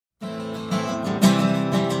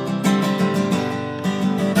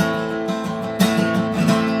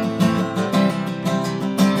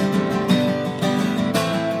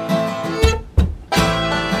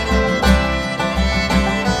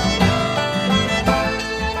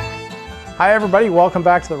Hi everybody, welcome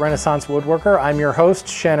back to the Renaissance Woodworker. I'm your host,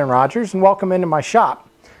 Shannon Rogers, and welcome into my shop.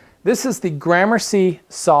 This is the Nielsen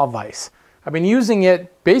Saw Vise. I've been using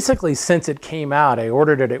it basically since it came out. I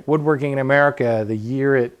ordered it at Woodworking in America the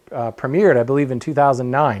year it premiered, I believe in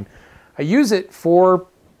 2009. I use it for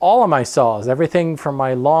all of my saws, everything from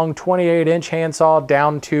my long 28-inch handsaw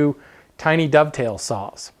down to tiny dovetail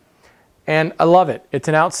saws. And I love it. It's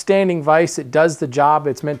an outstanding vise. It does the job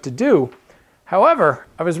it's meant to do. However,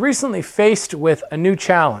 I was recently faced with a new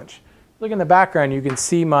challenge. Look in the background, you can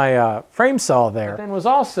see my frame saw there. And was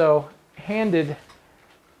also handed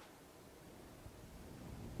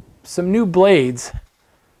some new blades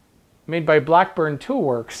made by Blackburn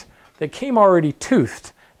Toolworks that came already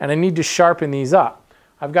toothed, and I need to sharpen these up.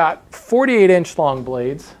 I've got 48-inch long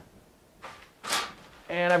blades,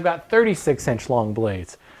 and I've got 36-inch long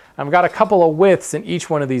blades. I've got a couple of widths in each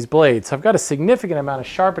one of these blades, so I've got a significant amount of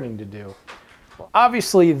sharpening to do.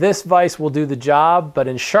 Obviously, this vise will do the job, but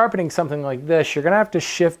in sharpening something like this, you're going to have to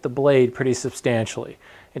shift the blade pretty substantially.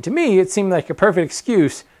 And to me, it seemed like a perfect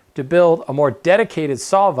excuse to build a more dedicated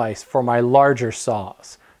saw vise for my larger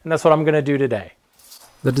saws. And that's what I'm going to do today.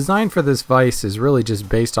 The design for this vise is really just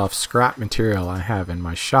based off scrap material I have in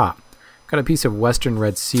my shop. I've got a piece of Western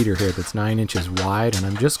red cedar here that's 9 inches wide, and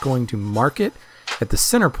I'm just going to mark it at the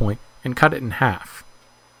center point and cut it in half.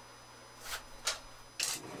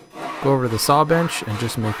 Go over to the saw bench and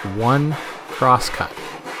just make one cross cut.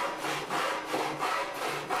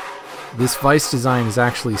 This vise design is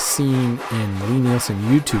actually seen in Lie Nielsen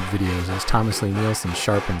YouTube videos as Thomas Lie Nielsen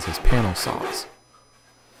sharpens his panel saws.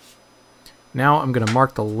 Now I'm going to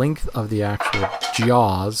mark the length of the actual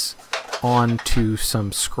jaws onto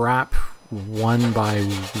some scrap 1 by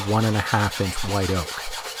 1.5 inch white oak.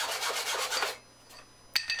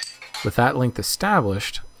 With that length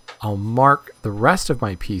established, I'll mark the rest of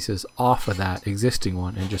my pieces off of that existing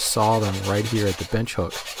one and just saw them right here at the bench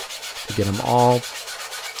hook to get them all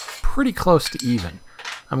pretty close to even.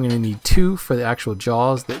 I'm going to need 2 for the actual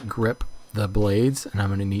jaws that grip the blades, and I'm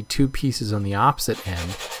going to need 2 pieces on the opposite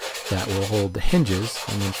end that will hold the hinges,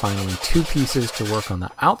 and then finally 2 pieces to work on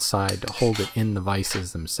the outside to hold it in the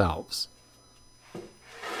vices themselves.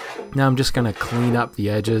 Now I'm just going to clean up the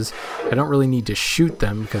edges. I don't really need to shoot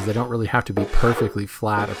them because they don't really have to be perfectly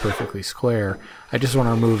flat or perfectly square. I just want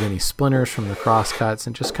to remove any splinters from the cross cuts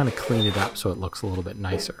and just kind of clean it up so it looks a little bit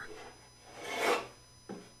nicer.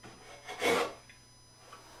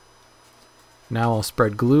 Now I'll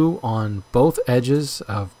spread glue on both edges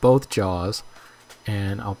of both jaws,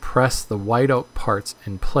 and I'll press the white oak parts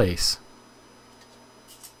in place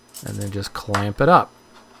and then just clamp it up.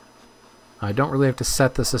 I don't really have to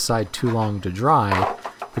set this aside too long to dry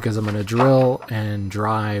because I'm going to drill and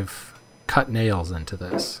drive cut nails into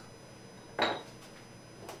this.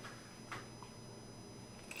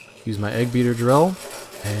 Use my egg beater drill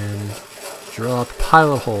and drill out the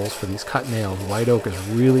pilot holes for these cut nails. White oak is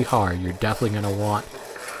really hard. You're definitely going to want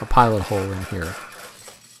a pilot hole in here.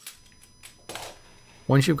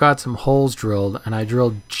 Once you've got some holes drilled, and I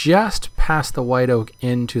drilled just past the white oak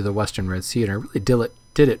into the Western red cedar, I really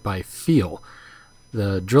did it by feel.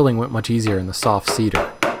 The drilling went much easier in the soft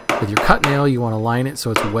cedar. With your cut nail, you want to line it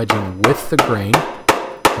so it's wedging with the grain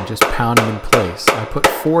and just pounding in place. I put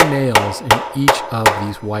 4 nails in each of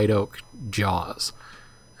these white oak jaws,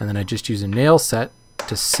 and then I just use a nail set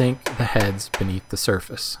to sink the heads beneath the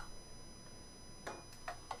surface.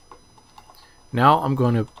 Now I'm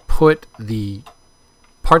going to put the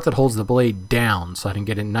part that holds the blade down so I can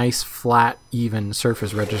get a nice flat even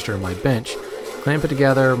surface register in my bench. Clamp it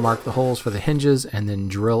together, mark the holes for the hinges, and then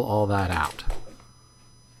drill all that out.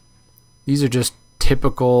 These are just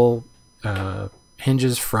typical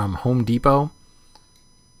hinges from Home Depot.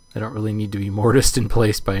 They don't really need to be mortised in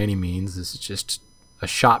place by any means. This is just a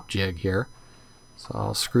shop jig here. So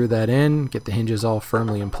I'll screw that in, get the hinges all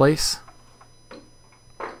firmly in place.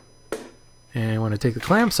 And when I take the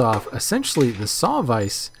clamps off, essentially the saw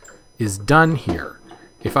vise is done here.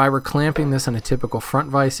 If I were clamping this on a typical front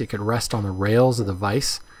vise, it could rest on the rails of the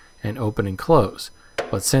vise and open and close.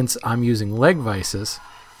 But since I'm using leg vices,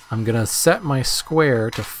 I'm going to set my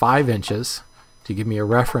square to 5 inches to give me a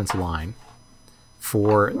reference line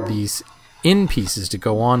for these end pieces to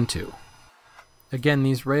go onto. Again,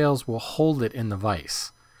 these rails will hold it in the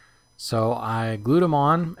vise. So I glued them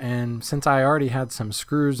on, and since I already had some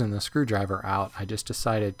screws and the screwdriver out, I just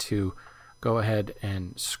decided to go ahead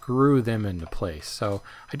and screw them into place. So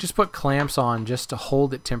I just put clamps on just to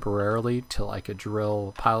hold it temporarily till I could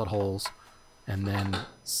drill pilot holes and then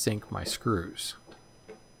sink my screws.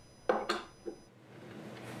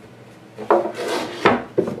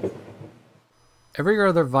 Every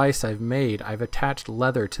other vise I've made, I've attached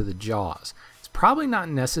leather to the jaws. It's probably not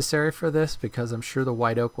necessary for this because I'm sure the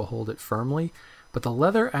white oak will hold it firmly, but the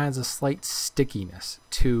leather adds a slight stickiness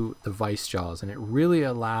to the vise jaws, and it really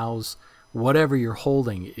allows whatever you're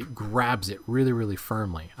holding, it grabs it really, really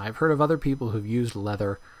firmly. I've heard of other people who've used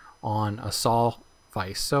leather on a saw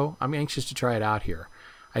vise, so I'm anxious to try it out here.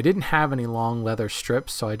 I didn't have any long leather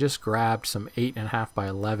strips, so I just grabbed some 8.5 by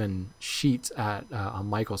 11 sheets at a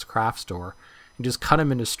Michael's craft store and just cut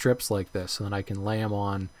them into strips like this so that I can lay them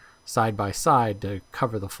on side by side to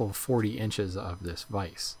cover the full 40 inches of this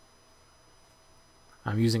vise.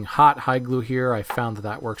 I'm using hot high glue here. I found that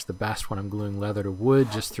that works the best when I'm gluing leather to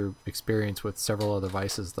wood, just through experience with several other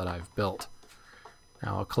vises that I've built.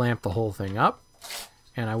 Now I'll clamp the whole thing up,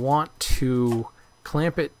 and I want to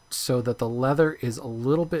clamp it so that the leather is a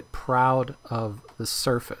little bit proud of the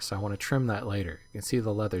surface. I want to trim that later. You can see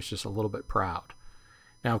the leather's just a little bit proud.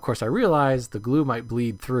 Now, of course, I realized the glue might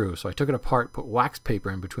bleed through, so I took it apart, put wax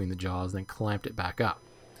paper in between the jaws, then clamped it back up.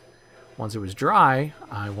 Once it was dry,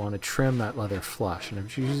 I want to trim that leather flush, and I'm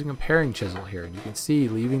using a paring chisel here, and you can see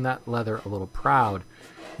leaving that leather a little proud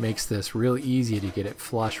makes this really easy to get it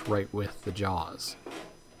flush right with the jaws.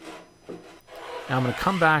 Now I'm going to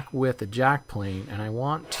come back with the jack plane, and I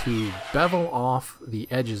want to bevel off the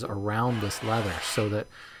edges around this leather so that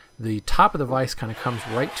the top of the vise kind of comes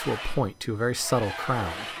right to a point, to a very subtle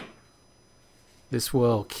crown. This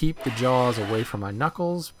will keep the jaws away from my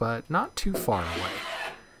knuckles, but not too far away.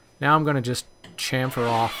 Now I'm going to just chamfer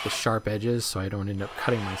off the sharp edges so I don't end up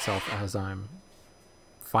cutting myself as I'm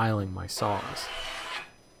filing my saws.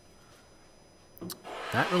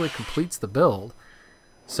 That really completes the build.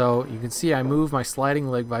 So you can see I move my sliding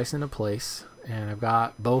leg vise into place, and I've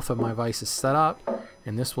got both of my vices set up,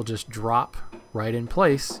 and this will just drop right in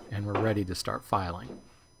place, and we're ready to start filing.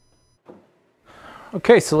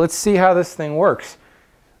 Okay, so let's see how this thing works.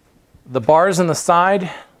 The bars on the side,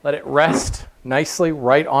 let it rest nicely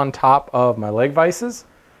right on top of my leg vices.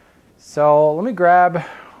 So let me grab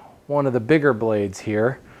one of the bigger blades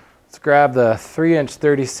here. Let's grab the 3-inch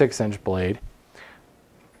 36-inch blade,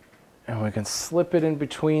 and we can slip it in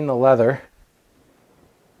between the leather.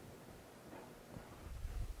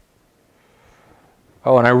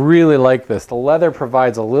 Oh, and I really like this. The leather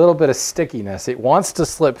provides a little bit of stickiness. It wants to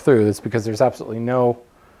slip through. That's because there's absolutely no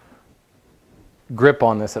grip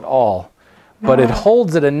on this at all. But it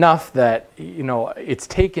holds it enough that, you know, it's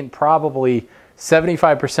taken probably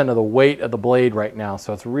 75% of the weight of the blade right now,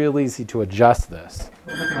 so it's real easy to adjust this.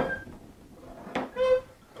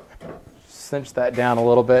 Cinch that down a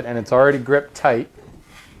little bit, and it's already gripped tight.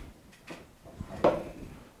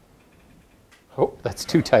 Oh, that's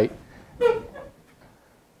too tight.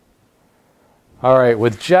 All right,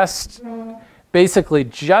 with just, basically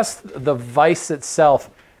just the vise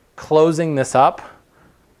itself closing this up,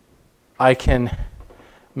 I can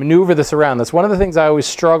maneuver this around. That's one of the things I always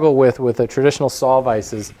struggle with a traditional saw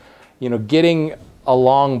vise is, you know, getting a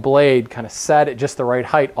long blade kind of set at just the right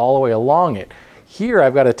height all the way along it. Here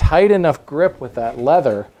I've got a tight enough grip with that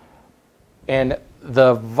leather, and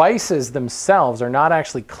the vices themselves are not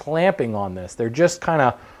actually clamping on this. They're just kind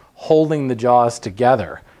of holding the jaws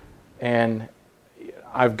together. And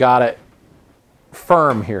I've got it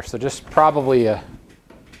firm here, so just probably a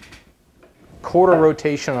quarter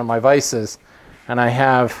rotation on my vices, and I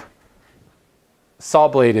have saw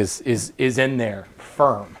blade is in there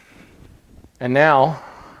firm. And now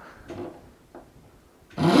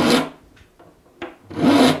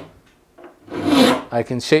I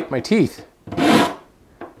can shape my teeth,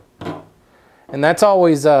 and that's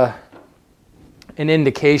always an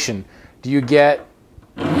indication. Do you get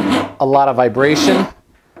a lot of vibration?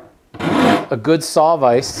 A good saw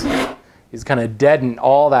vise is going to deaden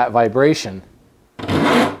all that vibration.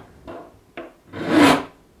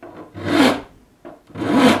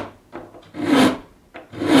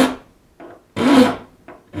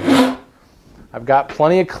 I've got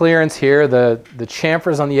plenty of clearance here. The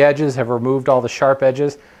chamfers on the edges have removed all the sharp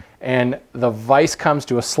edges, and the vise comes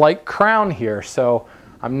to a slight crown here, so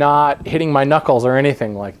I'm not hitting my knuckles or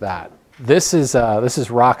anything like that. This is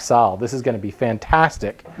rock solid. This is going to be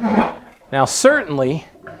fantastic. Now, certainly,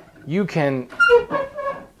 you can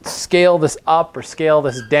scale this up or scale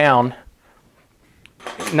this down.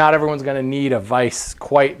 Not everyone's going to need a vise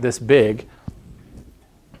quite this big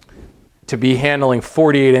to be handling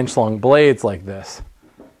 48-inch long blades like this.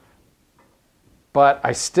 But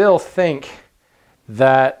I still think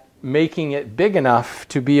that making it big enough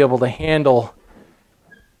to be able to handle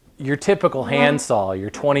your typical handsaw, your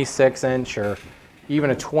 26-inch or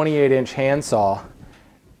even a 28-inch handsaw,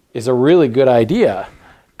 is a really good idea,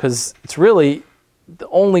 because it's really the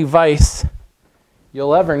only vise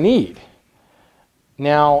you'll ever need.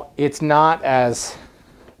 Now, it's not as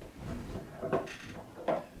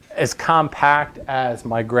compact as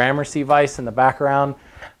my Gramercy vise in the background.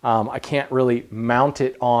 I can't really mount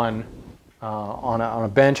it on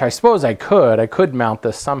a bench. I suppose I could mount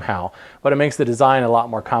this somehow, but it makes the design a lot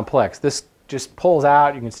more complex. This just pulls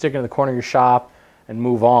out, you can stick it in the corner of your shop and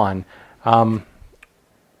move on.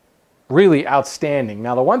 Really outstanding.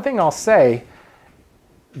 Now, the one thing I'll say,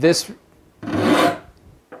 this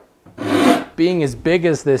being as big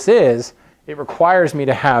as this is, it requires me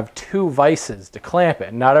to have 2 vices to clamp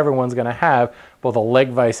it. Not everyone's going to have both a leg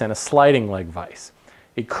vise and a sliding leg vise.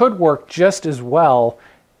 It could work just as well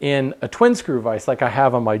in a twin screw vise like I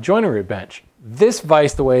have on my joinery bench. This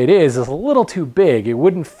vise, the way it is a little too big. It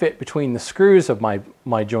wouldn't fit between the screws of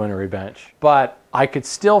my joinery bench, but I could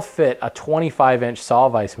still fit a 25-inch saw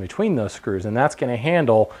vise in between those screws, and that's going to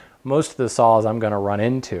handle most of the saws I'm going to run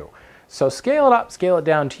into. So scale it up, scale it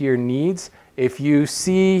down to your needs. If you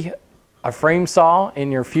see a frame saw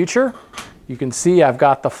in your future, you can see I've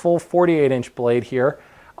got the full 48-inch blade here.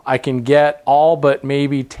 I can get all but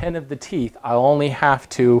maybe 10 of the teeth. I'll only have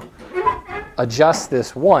to adjust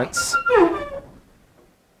this once,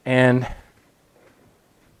 and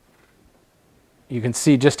you can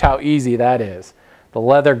see just how easy that is. The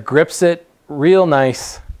leather grips it real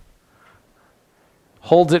nice,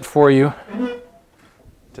 holds it for you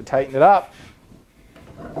to tighten it up,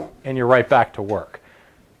 and you're right back to work.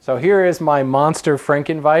 So here is my Monster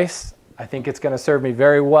Franken vise. I think it's going to serve me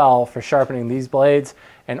very well for sharpening these blades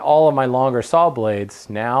and all of my longer saw blades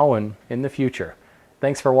now and in the future.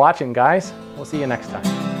 Thanks for watching, guys. We'll see you next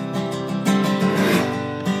time.